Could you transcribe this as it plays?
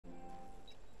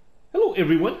Hello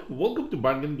everyone, welcome to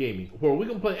Bargain Gaming, where we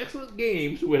can play excellent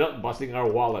games without busting our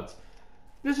wallets.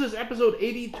 This is episode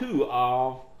 82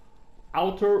 of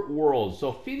Outer Worlds.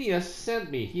 So Phineas sent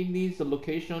me, he needs the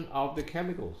location of the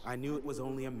chemicals. I knew it was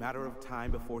only a matter of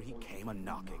time before he came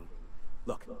a-knocking.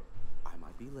 Look, I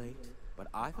might be late, but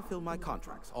I fulfill my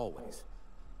contracts, always.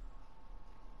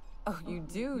 Oh, you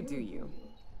do you?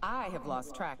 I have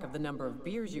lost track of the number of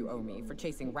beers you owe me for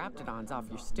chasing raptidons off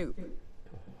your stoop.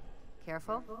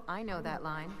 Careful, I know that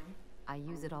line. I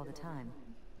use it all the time.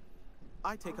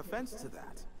 I take offense to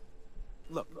that.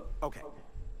 Look, okay.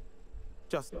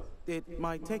 It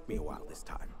might take me a while this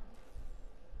time.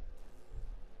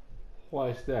 Why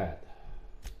is that?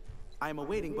 I am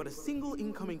awaiting but a single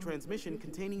incoming transmission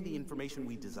containing the information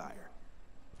we desire.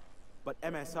 But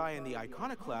MSI and the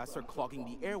Iconoclasts are clogging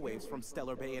the airwaves from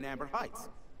Stellar Bay and Amber Heights.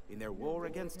 In their war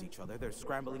against each other, they're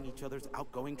scrambling each other's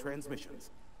outgoing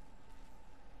transmissions.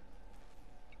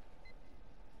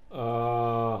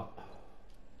 The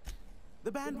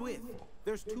bandwidth.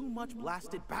 There's too much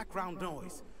blasted background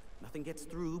noise. Nothing gets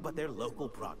through but their local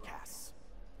broadcasts.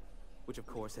 Which of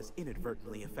course has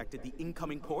inadvertently affected the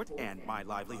incoming port and my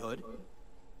livelihood.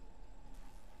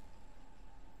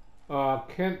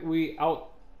 Can't we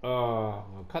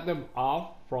cut them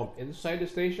off from inside the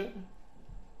station?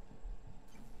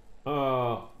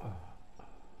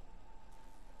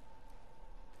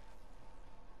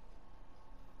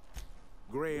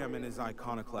 Graham and his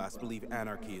iconoclasts believe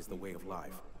anarchy is the way of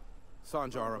life.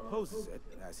 Sanjar opposes it,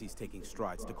 as he's taking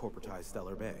strides to corporatize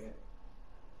Stellar Bay.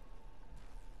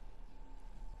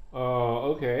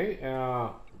 Okay,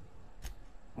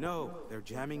 No, they're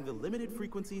jamming the limited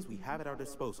frequencies we have at our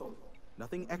disposal.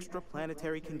 Nothing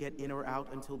extraplanetary can get in or out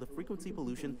until the frequency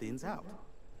pollution thins out.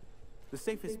 The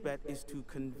safest bet is to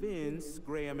convince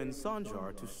Graham and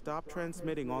Sanjar to stop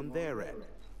transmitting on their end.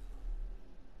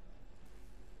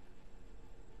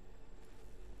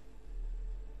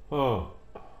 huh.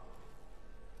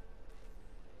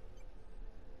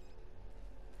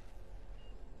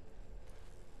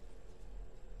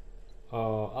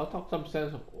 I'll talk some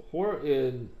sense. Where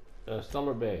in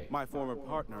Stellar Bay? My former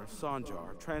partner,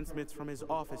 Sanjar, transmits from his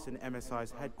office in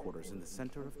MSI's headquarters in the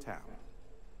center of town.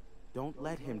 Don't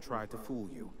let him try to fool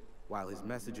you. While his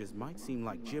messages might seem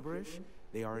like gibberish,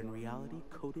 they are in reality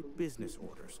coded business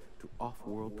orders to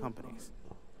off-world companies.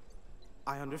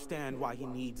 I understand why he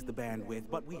needs the bandwidth,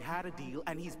 but we had a deal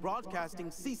and he's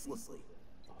broadcasting ceaselessly.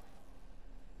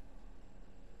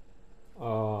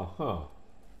 Huh.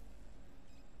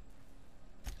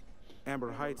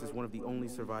 Amber Heights is one of the only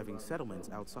surviving settlements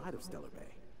outside of Stellar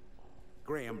Bay.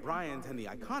 Graham Bryant and the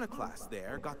Iconoclasts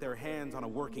there got their hands on a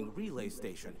working relay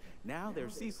station. Now they're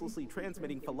ceaselessly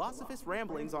transmitting philosophist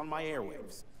ramblings on my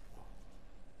airwaves.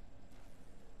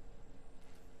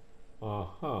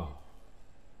 Uh-huh.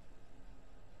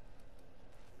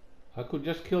 I could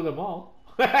just kill them all.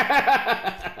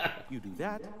 You do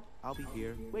that, I'll be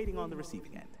here, waiting on the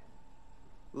receiving end.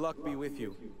 Luck be with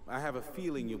you. I have a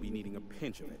feeling you'll be needing a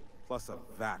pinch of it, plus a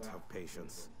vat of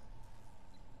patience.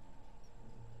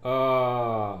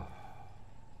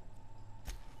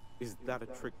 Is that a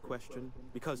trick question?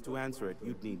 Because to answer it,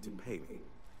 you'd need to pay me.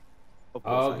 Of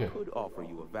course, okay. I could offer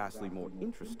you a vastly more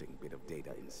interesting bit of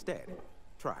data instead.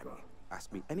 Try me.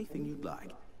 Ask me anything you'd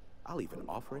like. I'll even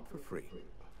offer it for free.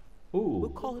 Ooh. We'll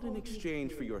call it an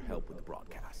exchange for your help with the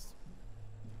broadcasts.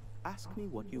 Ask me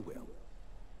what you will.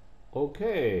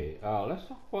 Okay, let's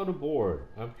talk about the board.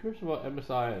 I'm curious about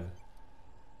MSI and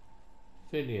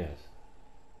Phineas.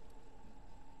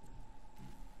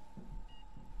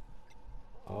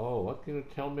 Oh, what can you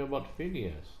tell me about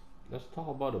Phineas? Let's talk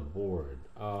about the board.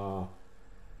 I'm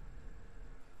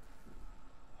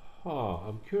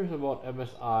curious about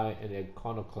MSI and the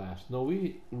Iconoclast. No,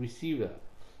 we received it.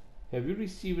 Have you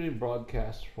received any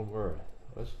broadcasts from Earth?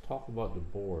 Let's talk about the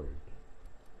board.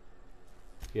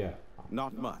 Yeah.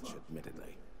 Not much,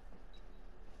 admittedly.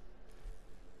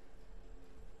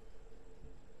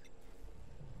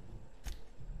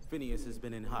 Phineas has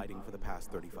been in hiding for the past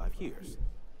 35 years.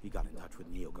 He got in touch with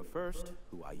Nyoka first,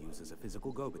 who I use as a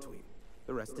physical go-between.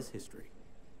 The rest is history.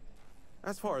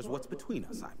 As far as what's between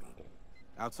us, I mean.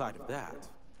 Outside of that,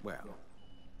 well,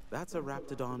 that's a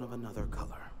raptidon of another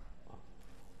color.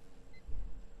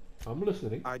 I'm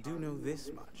listening. I do know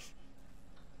this much.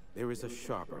 There is a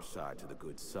sharper side to the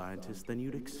good scientist than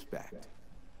you'd expect.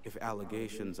 If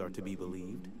allegations are to be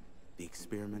believed, the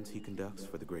experiments he conducts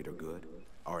for the greater good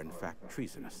are in fact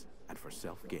treasonous and for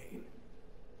self-gain.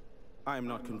 I am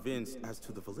not convinced as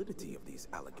to the validity of these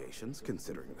allegations,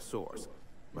 considering the source,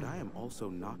 but I am also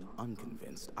not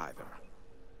unconvinced either.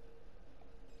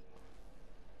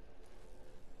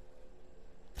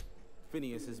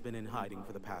 Phineas has been in hiding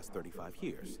for the past 35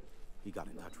 years. He got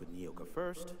in touch with Nyoka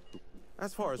first.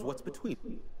 As far as what's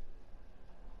between...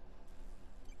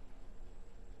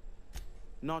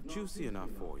 Not juicy enough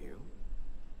for you?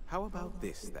 How about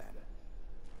this, then?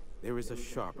 There is a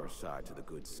sharper side to the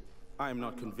goods. I am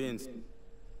not convinced.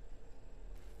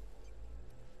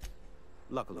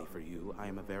 Luckily for you, I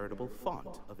am a veritable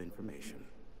font of information.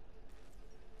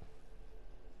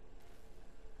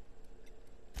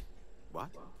 What?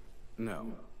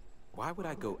 No. Why would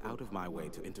I go out of my way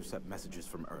to intercept messages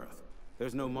from Earth?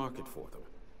 There's no market for them.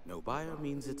 No buyer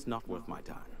means it's not worth my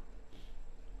time.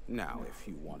 Now, if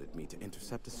you wanted me to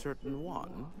intercept a certain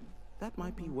one, that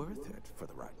might be worth it for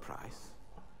the right price.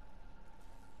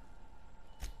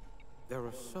 There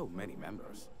are so many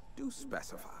members. Do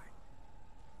specify.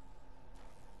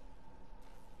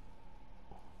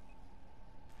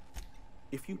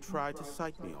 If you try to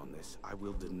cite me on this, I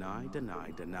will deny.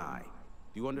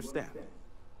 Do you understand?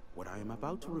 What I am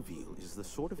about to reveal is the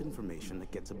sort of information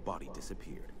that gets a body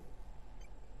disappeared.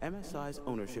 MSI's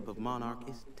ownership of Monarch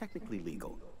is technically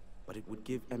legal, but it would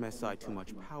give MSI too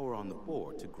much power on the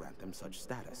board to grant them such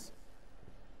status.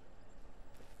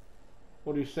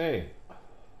 What do you say?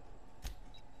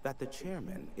 That the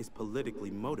chairman is politically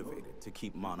motivated to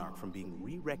keep Monarch from being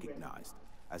re-recognized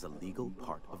as a legal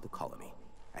part of the colony,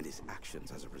 and his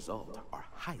actions as a result are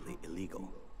highly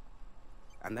illegal.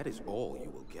 And that is all you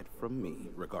will get from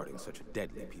me regarding such a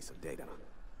deadly piece of data.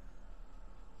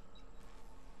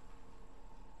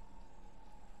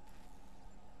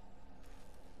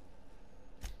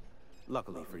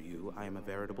 Luckily for you, I am a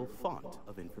veritable font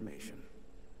of information.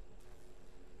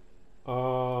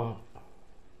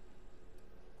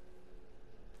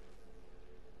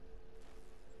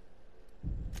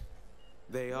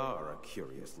 They are a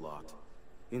curious lot.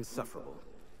 Insufferable.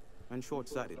 And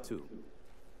short-sighted, too.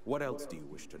 What else do you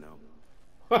wish to know?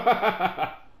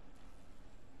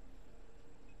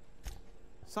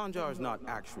 Sanjar's not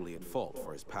actually at fault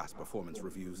for his past performance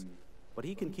reviews, but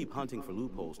he can keep hunting for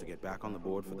loopholes to get back on the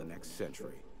board for the next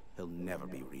century. He'll never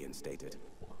be reinstated.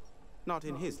 Not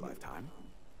in his lifetime.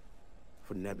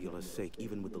 For Nebula's sake,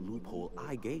 even with the loophole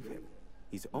I gave him,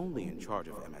 he's only in charge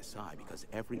of MSI because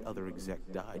every other exec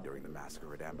died during the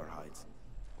massacre at Amber Heights.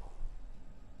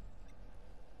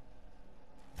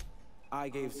 I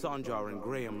gave Sanjar and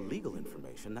Graham legal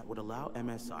information that would allow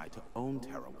MSI to own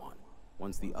Terra 1,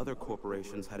 once the other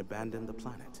corporations had abandoned the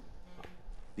planet.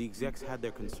 The execs had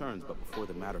their concerns, but before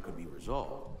the matter could be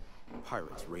resolved,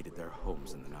 pirates raided their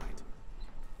homes in the night.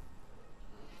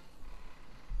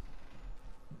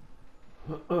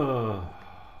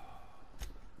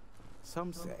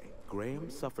 Some say Graham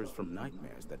suffers from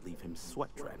nightmares that leave him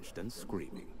sweat-drenched and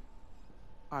screaming.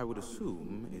 I would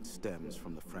assume it stems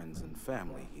from the friends and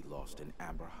family he lost in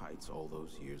Amber Heights all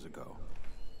those years ago.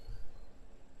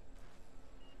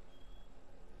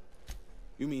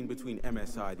 You mean between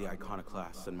MSI, the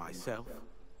Iconoclasts, and myself?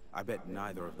 I bet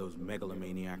neither of those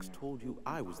megalomaniacs told you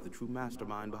I was the true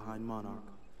mastermind behind Monarch.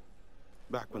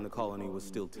 Back when the colony was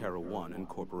still Terra 1 and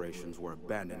corporations were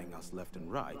abandoning us left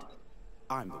and right,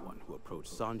 I'm the one who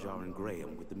approached Sanjar and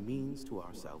Graham with the means to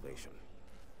our salvation.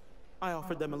 I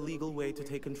offered them a legal way to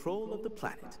take control of the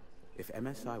planet. If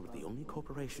MSI were the only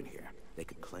corporation here, they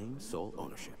could claim sole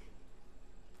ownership.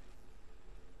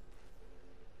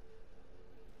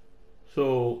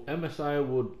 So MSI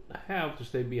would have to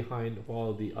stay behind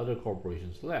while the other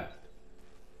corporations left.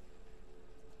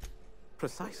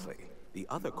 Precisely. The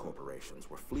other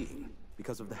corporations were fleeing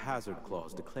because of the hazard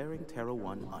clause declaring Terra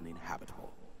 1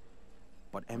 uninhabitable.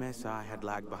 But MSI had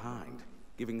lagged behind,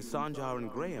 giving Sanjar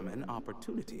and Graham an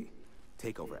opportunity.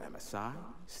 Take over MSI,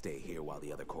 stay here while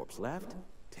the other corps left,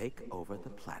 take over the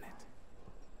planet.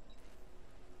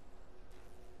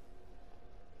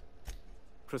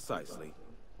 Precisely.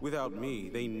 Without me,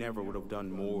 they never would have done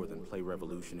more than play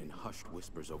Revolution in hushed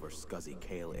whispers over scuzzy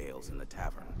kale ales in the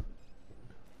tavern.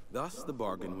 Thus, the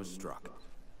bargain was struck.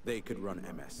 They could run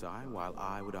MSI while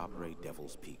I would operate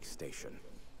Devil's Peak Station.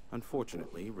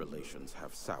 Unfortunately, relations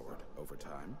have soured over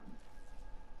time.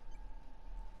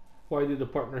 Why did the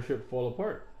partnership fall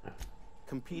apart?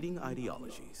 Competing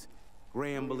ideologies.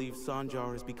 Graham believes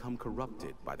Sanjar has become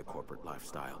corrupted by the corporate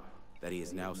lifestyle, that he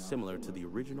is now similar to the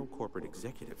original corporate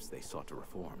executives they sought to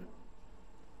reform.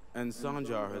 And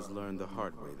Sanjar has learned the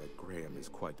hard way that Graham is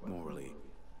quite morally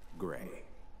gray.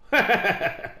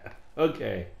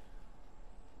 Okay.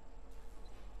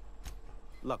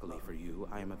 Luckily for you,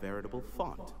 I am a veritable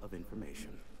font of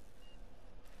information.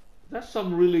 That's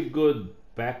some really good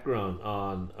background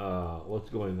on what's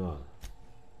going on.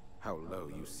 How low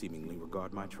you seemingly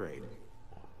regard my trade.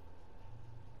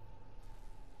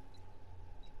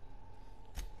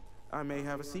 I may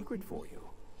have a secret for you,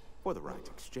 for the right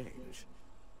exchange.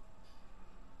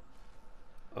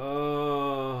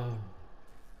 How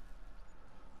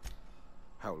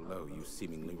low you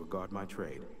seemingly regard my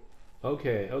trade.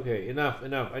 Okay, enough.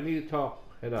 I need to talk.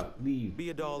 Head up, leave. Be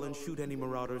a doll and shoot any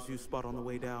marauders you spot on the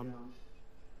way down.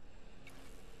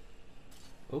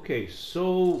 Okay,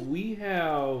 so we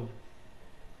have...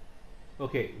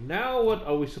 Okay, now what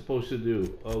are we supposed to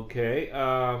do? Okay,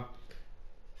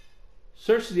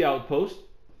 search the outpost.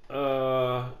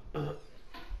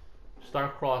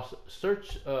 Starcross,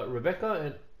 search. Rebecca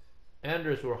and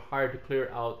Anders were hired to clear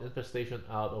out infestation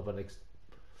out of an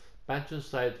expansion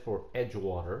site for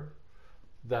Edgewater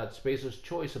that Spacer's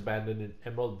Choice abandoned in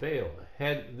Emerald Vale.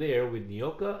 Head there with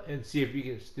Nyoka and see if you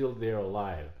can still there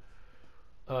alive.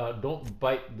 Don't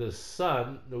bite the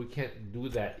sun. No, we can't do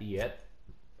that yet.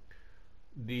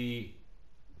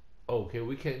 Okay,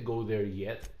 we can't go there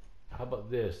yet. How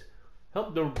about this?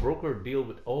 Help the broker deal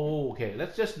with... Oh, okay.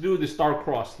 Let's just do the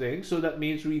Starcross thing. So that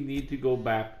means we need to go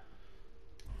back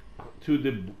to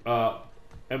the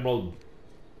Emerald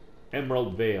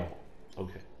Vale.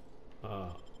 Okay.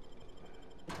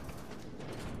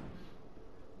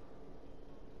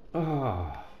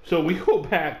 So we go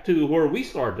back to where we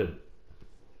started.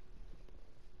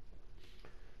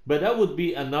 But that would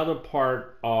be another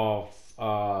part of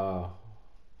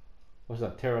what's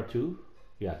that, Terra 2?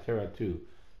 Yeah, Terra 2.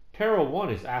 Terra 1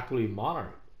 is actually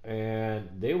Monarch, and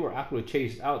they were actually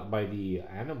chased out by the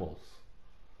animals.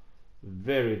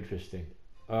 Very interesting.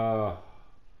 So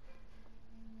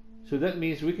that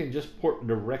means we can just port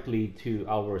directly to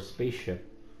our spaceship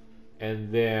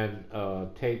and then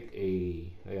take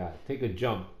a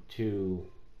jump to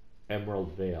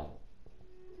Emerald Vale.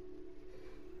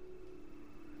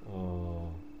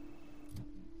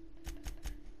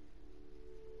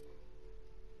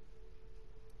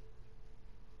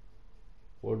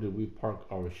 Where did we park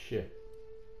our ship?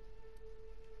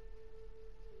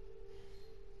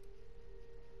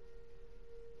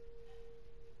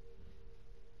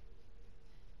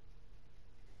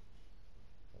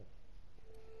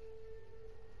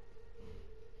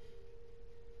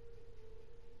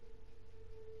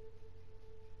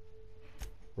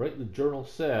 Right, the journal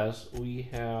says we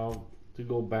have to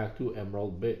go back to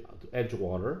Emerald Bay, to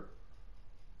Edgewater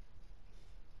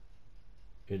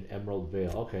in Emerald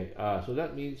Vale. Okay, so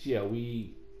that means, yeah,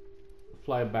 we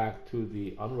fly back to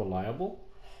the Unreliable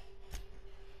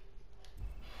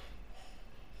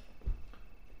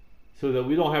so that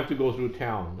we don't have to go through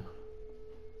town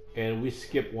and we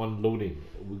skip one loading.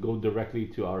 We go directly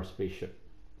to our spaceship.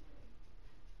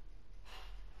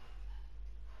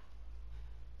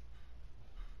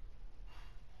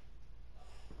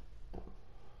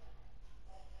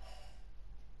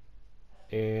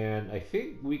 And I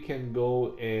think we can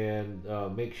go and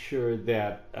make sure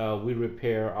that we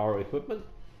repair our equipment,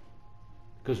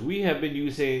 because we have been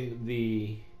using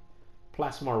the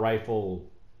plasma rifle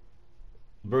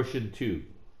version 2.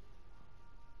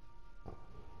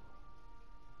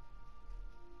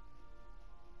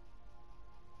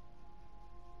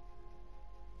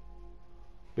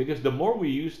 Because the more we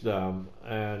use them,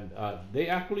 and they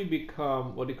actually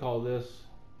become, what do you call this?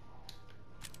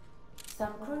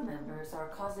 Some crew members are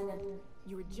causing a...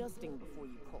 You're adjusting before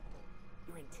you pull.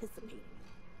 You're anticipating.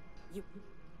 You...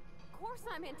 Of course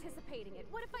I'm anticipating it.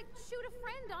 What if I shoot a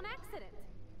friend on accident?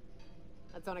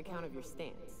 That's on account of your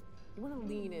stance. You want to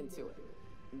lean into it.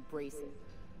 Embrace it.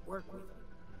 Work with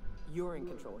it. You're in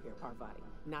control here, Parvati,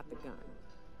 not the gun.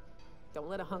 Don't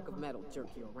let a hunk of metal jerk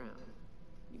you around.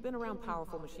 You've been around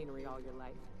powerful machinery all your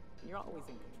life. And you're always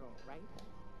in control, right?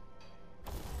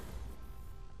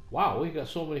 Wow, we got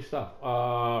so many stuff.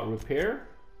 Repair.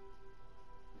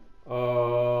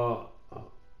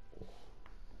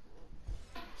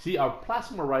 See, our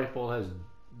plasma rifle has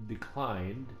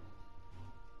declined.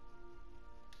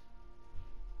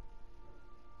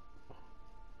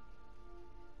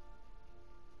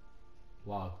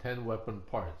 Wow, 10 weapon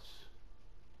parts.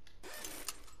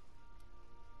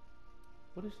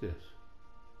 What is this?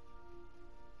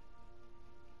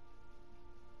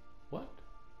 What?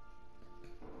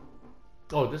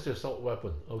 Oh, this is assault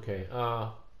weapon. Okay.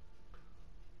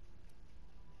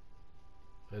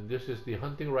 And this is the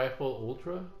hunting rifle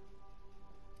ultra?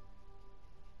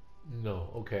 No.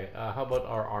 Okay. How about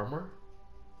our armor?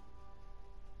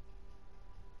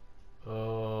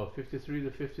 53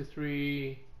 to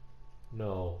 53.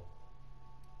 No.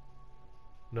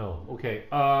 No. Okay.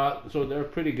 So they're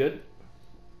pretty good.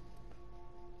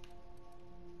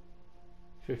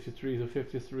 53 to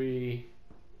 53.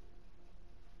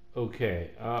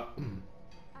 Okay. I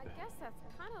guess that's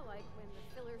kind of like when the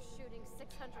filler's shooting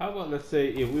 600 How about, let's say,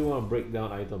 if we want to break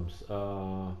down items,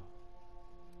 well,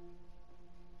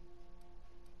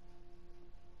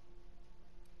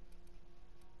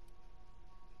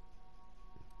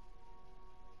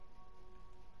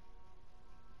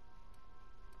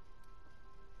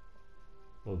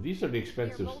 these are the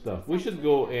expensive stuff. We should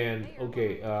go and,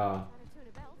 okay,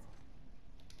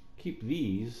 keep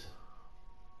these.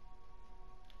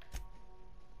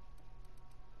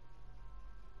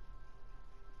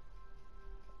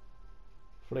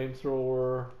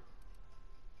 Flamethrower.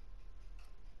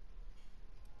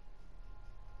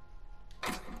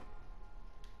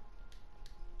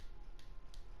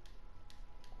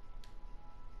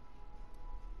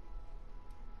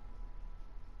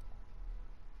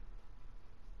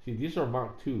 See, these are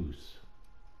Mark IIs.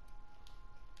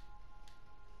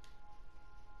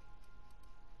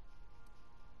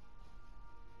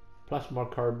 Plasma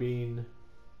carbine.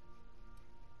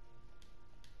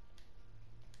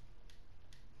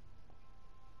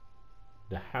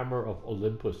 The Hammer of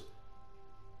Olympus.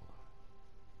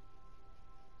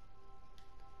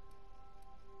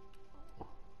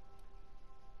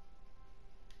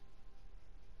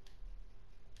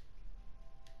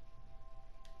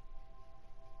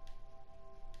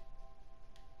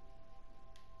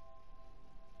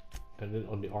 And then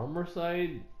on the armor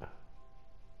side,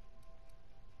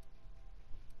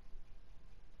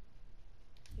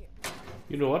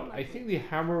 you know what? I think the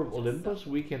Hammer of Olympus,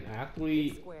 we can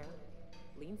actually,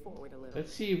 Lean forward a little.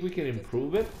 let's see if we can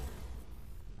improve it.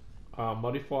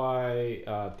 Modify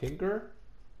Tinker.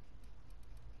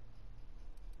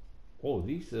 Oh,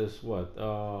 this is what?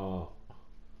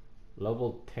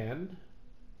 Level 10?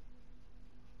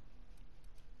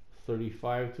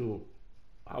 35 to,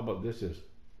 how about this is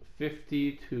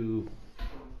 50 to,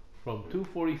 from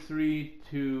 243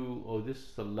 to, oh, this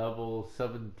is a level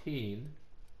 17.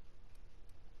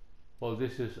 Oh,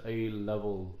 this is a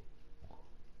level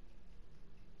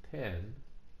 10.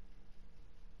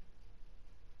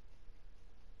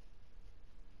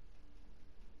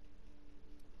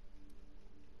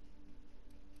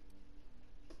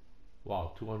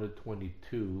 Wow,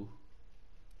 222.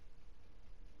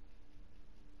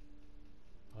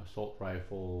 Assault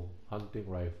rifle, hunting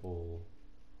rifle.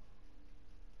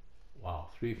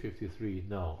 Wow, 353.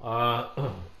 No.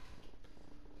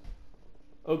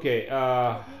 Okay,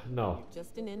 no. You're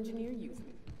just an engineer using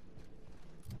it.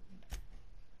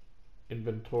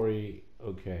 Inventory.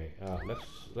 Okay,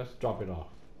 let's drop it off.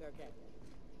 Okay.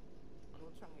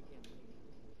 We'll try again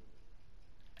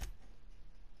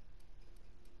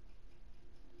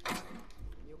later.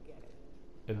 You'll get it.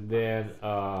 And then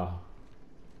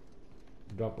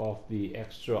drop off the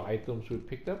extra items we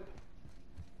picked up.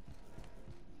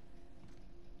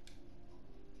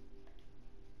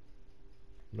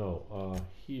 No,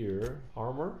 here,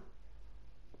 armor.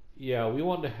 Yeah, we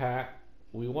want the hack.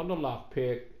 We want the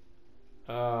lockpick.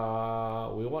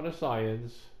 We want the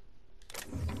science.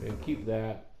 And keep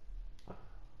that.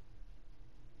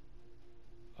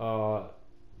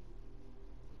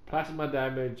 Plasma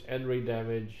damage, end-ray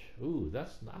damage. Ooh,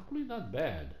 that's actually not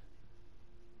bad.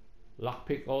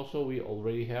 Lockpick also, we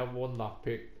already have one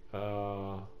lockpick.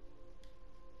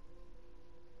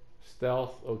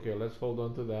 Stealth, okay, let's hold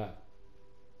on to that.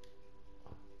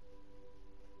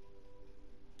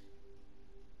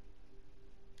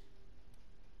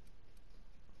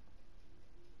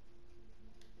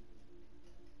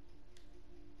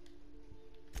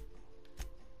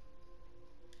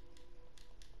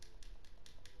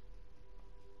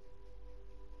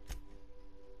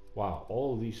 Wow,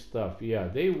 all these stuff. Yeah,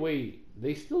 they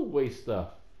still weigh stuff.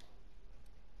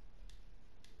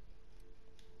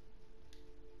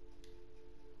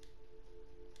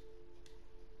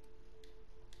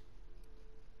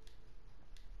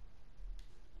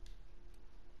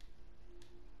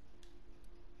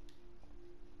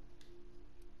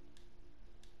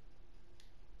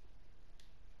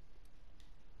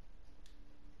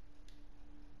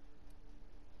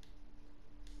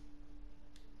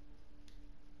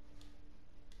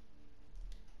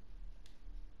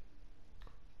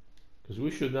 Because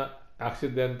we should not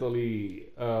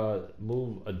accidentally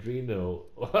move Adreno.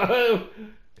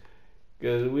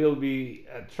 Because we'll be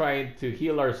trying to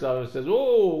heal ourselves and says,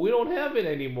 oh, we don't have it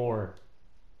anymore.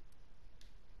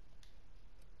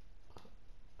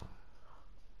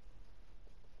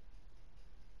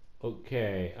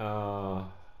 Okay.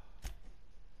 Oh,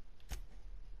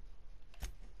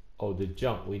 the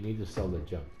jump. We need to sell the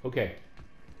jump. Okay.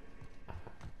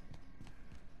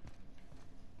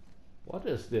 What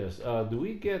is this? Do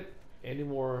we get any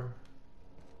more?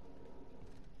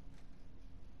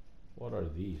 What are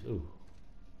these? Ooh.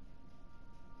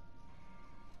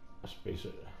 A spacer.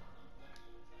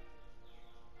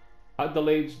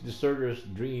 Adelaide's deserters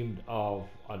dreamed of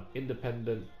an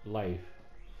independent life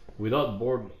without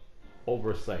board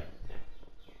oversight.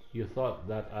 You thought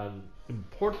that an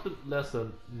important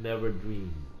lesson never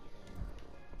dreamed.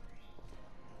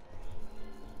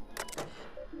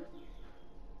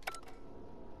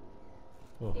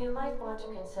 Oh. You might want to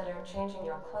consider changing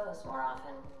your clothes more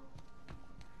often.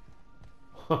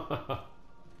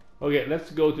 Okay, let's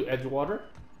go to Edgewater.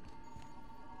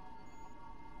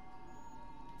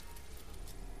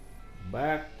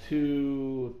 Back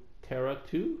to Terra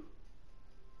 2.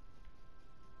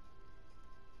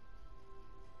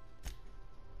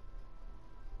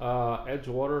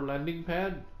 Edgewater landing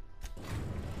pad.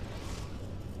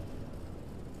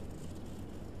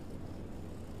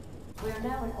 We are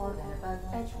now in orbit above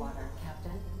Edgewater,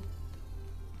 Captain.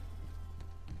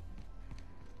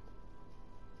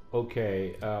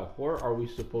 Okay, where are we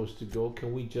supposed to go?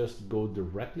 Can we just go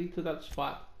directly to that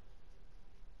spot?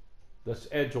 That's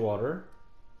Edgewater.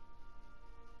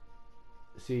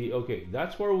 See, okay,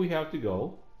 that's where we have to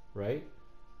go, right?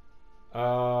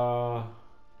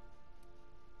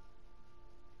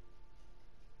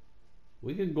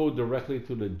 We can go directly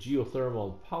to the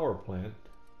geothermal power plant.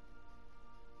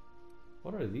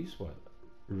 What are these ones?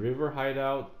 River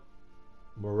hideout,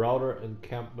 Marauder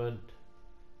encampment,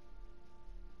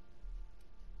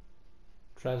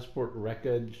 transport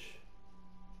wreckage,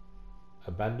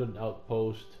 abandoned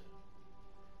outpost,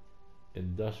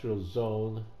 industrial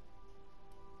zone.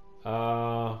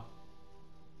 So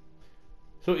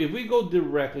if we go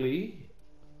directly,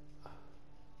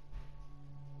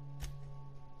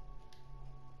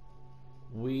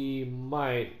 we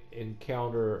might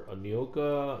encounter a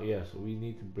Nyoka. Yes, we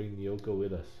need to bring Nyoka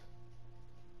with us.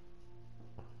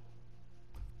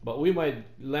 But we might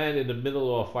land in the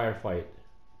middle of a firefight.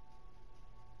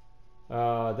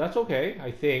 That's okay,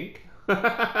 I think.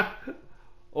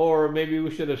 Or maybe we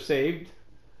should have saved.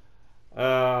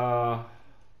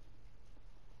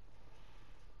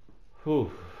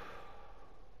 Whew.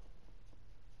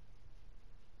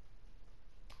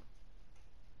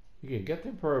 You can get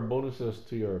temporary bonuses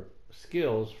to your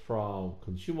skills from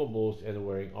consumables and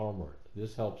wearing armor.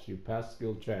 This helps you pass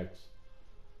skill checks.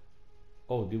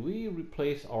 Oh, did we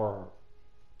replace our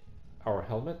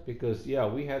helmet? Because yeah,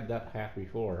 we had that hack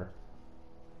before.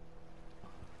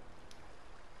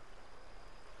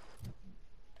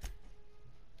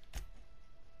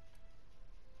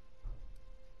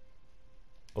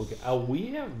 Okay, we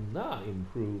have not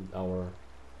improved our...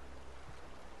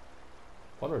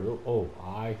 What are those? Oh,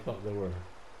 I thought they were...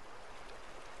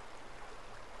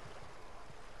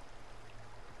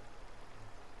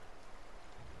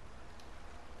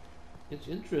 It's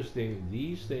interesting,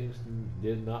 these things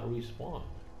did not respawn.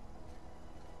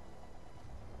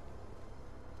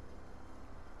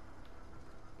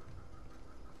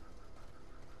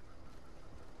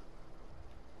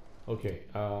 Okay,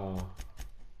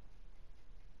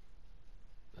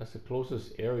 that's the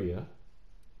closest area.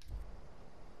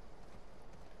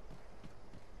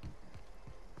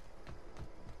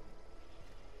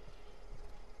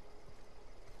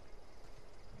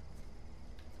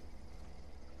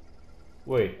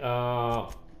 Wait,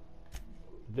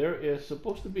 there is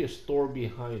supposed to be a store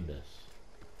behind us.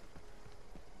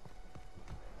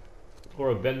 Or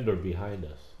a vendor behind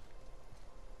us.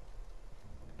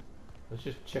 Let's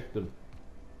just check the...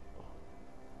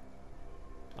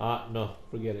 no,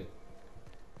 forget it.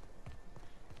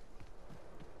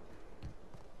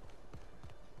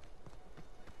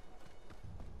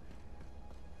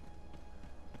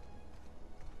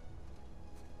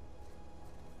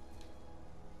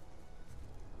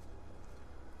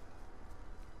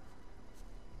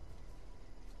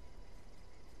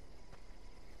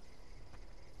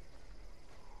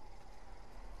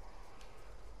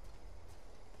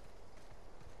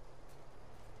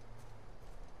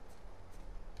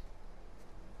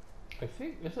 I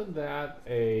think, isn't that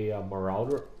a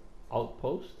Marauder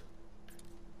outpost?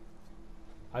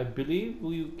 I believe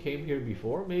we came here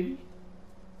before, maybe?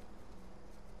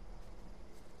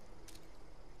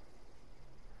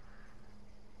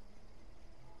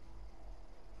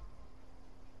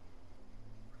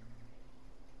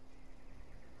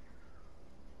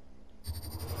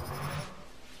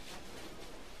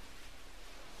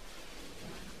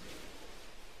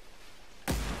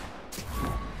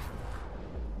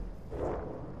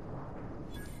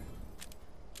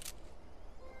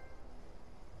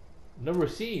 Never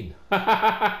seen.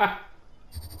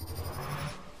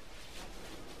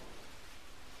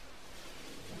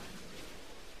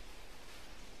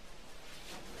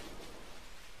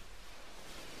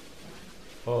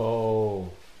 Oh,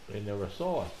 I never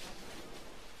saw us.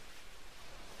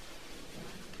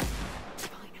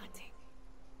 Fine hunting.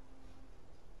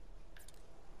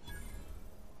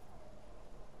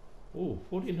 Oh,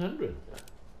 1400.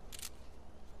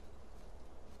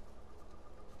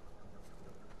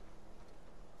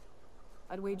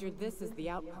 I'd wager this is the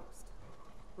outpost.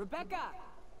 Rebecca!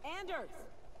 Anders!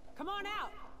 Come on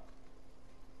out!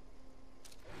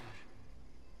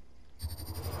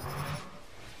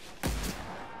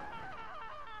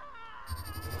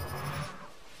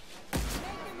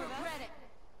 Make them regret it!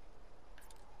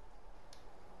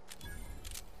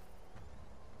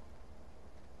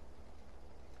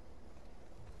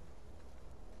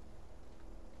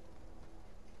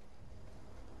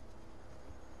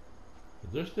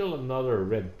 There's still another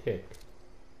red tick.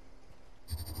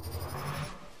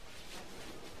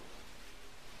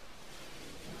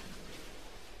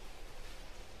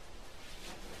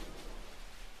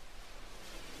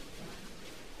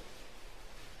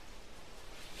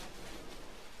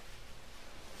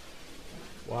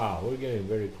 Wow, we're getting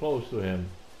very close to him.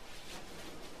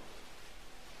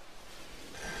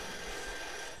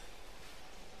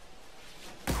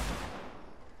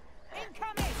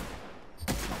 Incoming!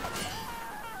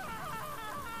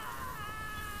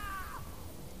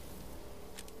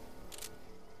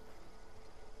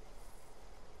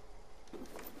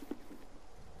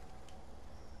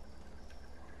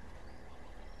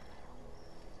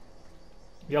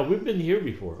 Yeah, we've been here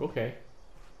before. Okay.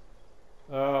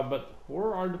 But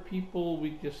where are the people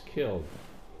we just killed?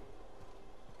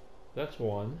 That's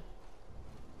one.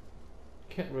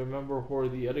 Can't remember where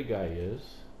the other guy is.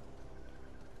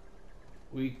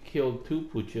 We killed 2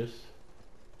 pooches.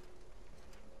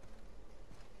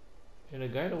 And a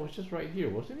guy that was just right here,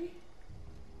 wasn't he?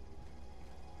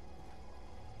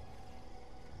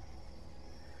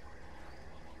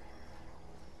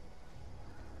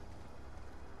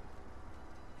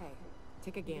 Hey,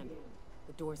 take a gander.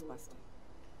 The door's busted.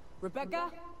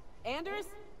 Rebecca? Anders?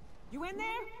 You in there?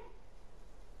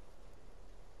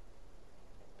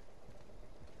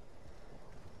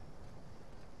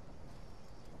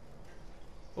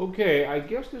 Okay, I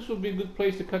guess this would be a good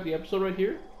place to cut the episode right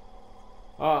here.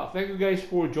 Thank you guys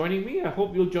for joining me. I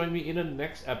hope you'll join me in the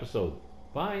next episode.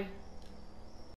 Bye.